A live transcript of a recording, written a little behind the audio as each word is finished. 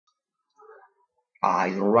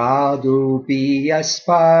I'd rather be a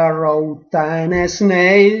sparrow than a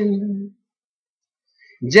snail.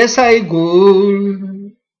 Yes, I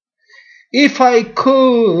would. If I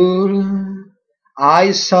could,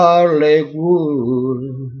 I surely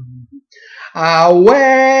would.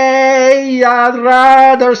 Away, I'd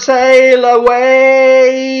rather sail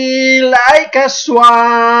away like a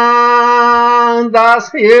swan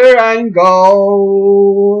that's here and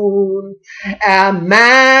gone. A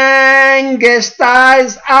man gets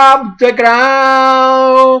ties up the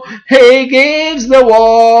ground, he gives the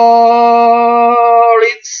world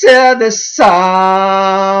its saddest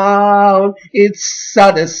sound, its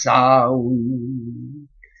saddest sound.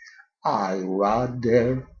 I'd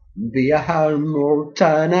rather be a hammer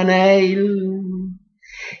than a nail.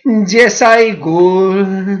 Yes, I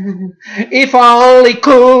would. If I only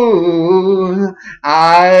could,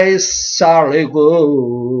 I surely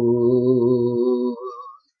would.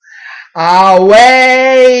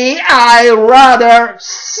 Away, I'd rather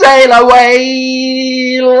sail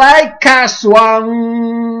away like a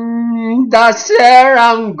swan that's here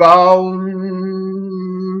and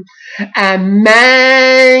gone. A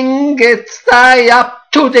man gets tied up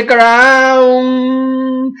to the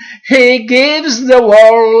ground, he gives the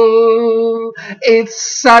world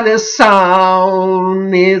its saddest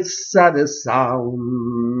sound, its saddest sound.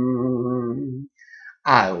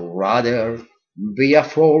 I'd rather be a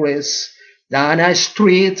forest than a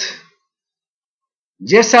street.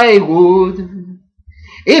 Yes, I would.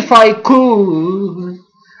 If I could,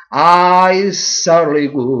 I certainly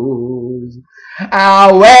would.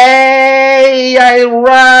 Away, I'd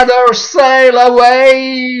rather sail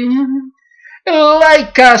away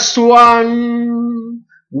like a swan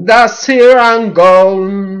that's here and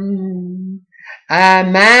gone. A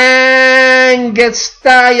man gets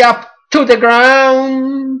tied up to the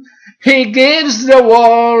ground, he gives the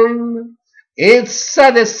world its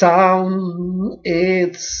saddest sound,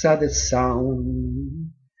 its saddest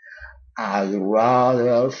sound. I'd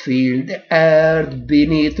rather feel the earth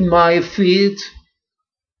beneath my feet.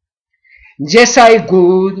 Yes, I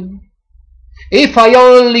would. If I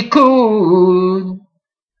only could,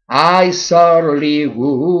 I certainly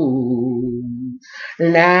would.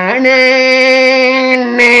 La na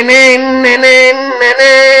na na na na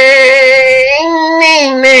na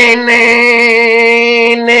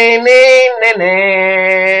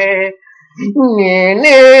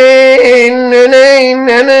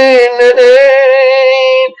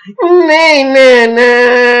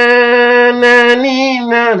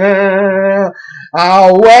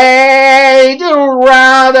away, to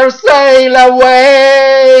rather sail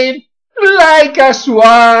away like a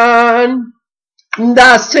swan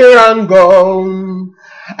that's here and gone.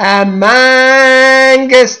 A man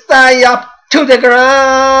gets tied up to the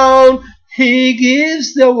ground, he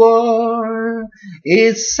gives the world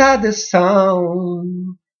its saddest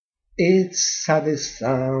sound, its saddest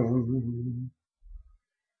sound.